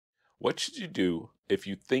What should you do if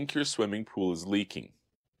you think your swimming pool is leaking?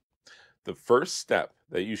 The first step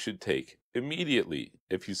that you should take immediately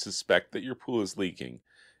if you suspect that your pool is leaking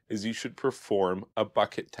is you should perform a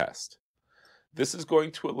bucket test. This is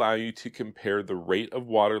going to allow you to compare the rate of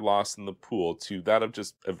water loss in the pool to that of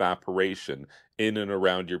just evaporation in and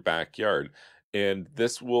around your backyard. And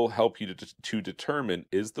this will help you to determine,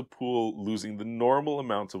 is the pool losing the normal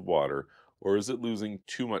amount of water or is it losing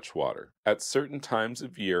too much water? At certain times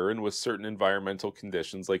of year and with certain environmental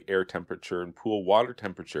conditions like air temperature and pool water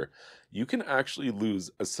temperature, you can actually lose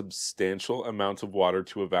a substantial amount of water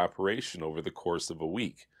to evaporation over the course of a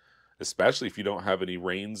week. Especially if you don't have any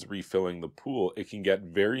rains refilling the pool, it can get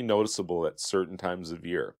very noticeable at certain times of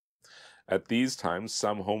year. At these times,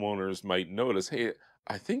 some homeowners might notice, hey,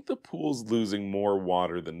 I think the pool's losing more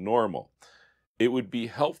water than normal. It would be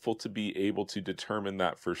helpful to be able to determine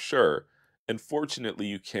that for sure. And fortunately,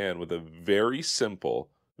 you can with a very simple,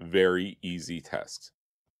 very easy test.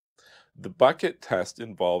 The bucket test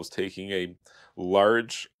involves taking a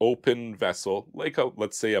large open vessel, like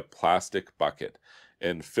let's say a plastic bucket,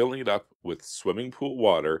 and filling it up with swimming pool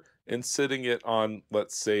water and sitting it on,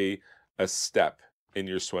 let's say, a step in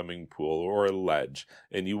your swimming pool or a ledge.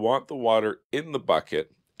 And you want the water in the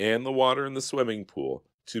bucket and the water in the swimming pool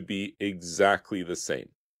to be exactly the same.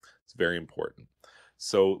 It's very important.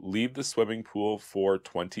 So leave the swimming pool for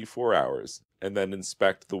 24 hours and then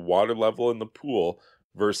inspect the water level in the pool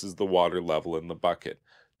versus the water level in the bucket.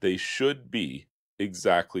 They should be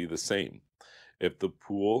exactly the same. If the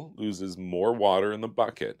pool loses more water in the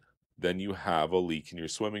bucket, then you have a leak in your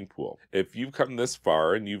swimming pool. If you've come this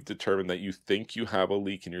far and you've determined that you think you have a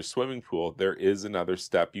leak in your swimming pool, there is another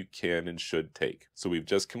step you can and should take. So we've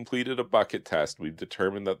just completed a bucket test. We've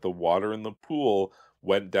determined that the water in the pool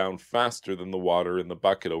went down faster than the water in the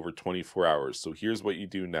bucket over 24 hours. So here's what you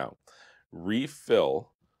do now. Refill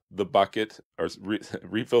the bucket or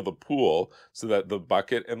refill the pool so that the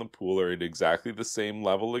bucket and the pool are at exactly the same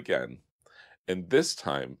level again. And this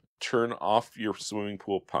time, turn off your swimming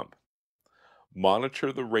pool pump.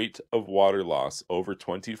 Monitor the rate of water loss over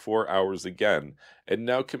 24 hours again, and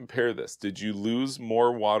now compare this. Did you lose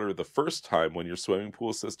more water the first time when your swimming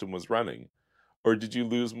pool system was running? Or did you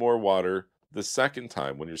lose more water the second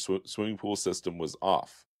time when your swimming pool system was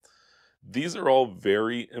off? These are all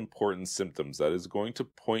very important symptoms that is going to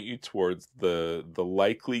point you towards the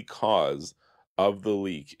likely cause of the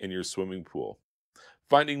leak in your swimming pool.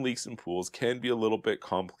 Finding leaks in pools can be a little bit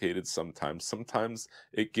complicated sometimes. Sometimes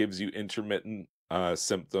it gives you intermittent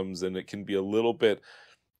symptoms, and it can be a little bit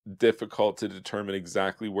difficult to determine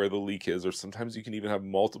exactly where the leak is, or sometimes you can even have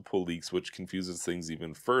multiple leaks, which confuses things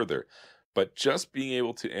even further. But just being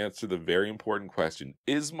able to answer the very important question,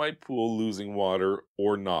 is my pool losing water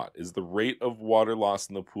or not? Is the rate of water loss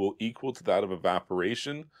in the pool equal to that of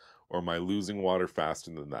evaporation, or am I losing water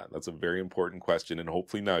faster than that? That's a very important question, and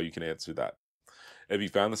hopefully now you can answer that. If you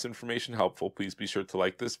found this information helpful, please be sure to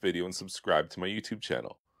like this video and subscribe to my YouTube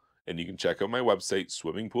channel. And you can check out my website,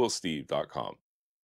 swimmingpoolsteve.com.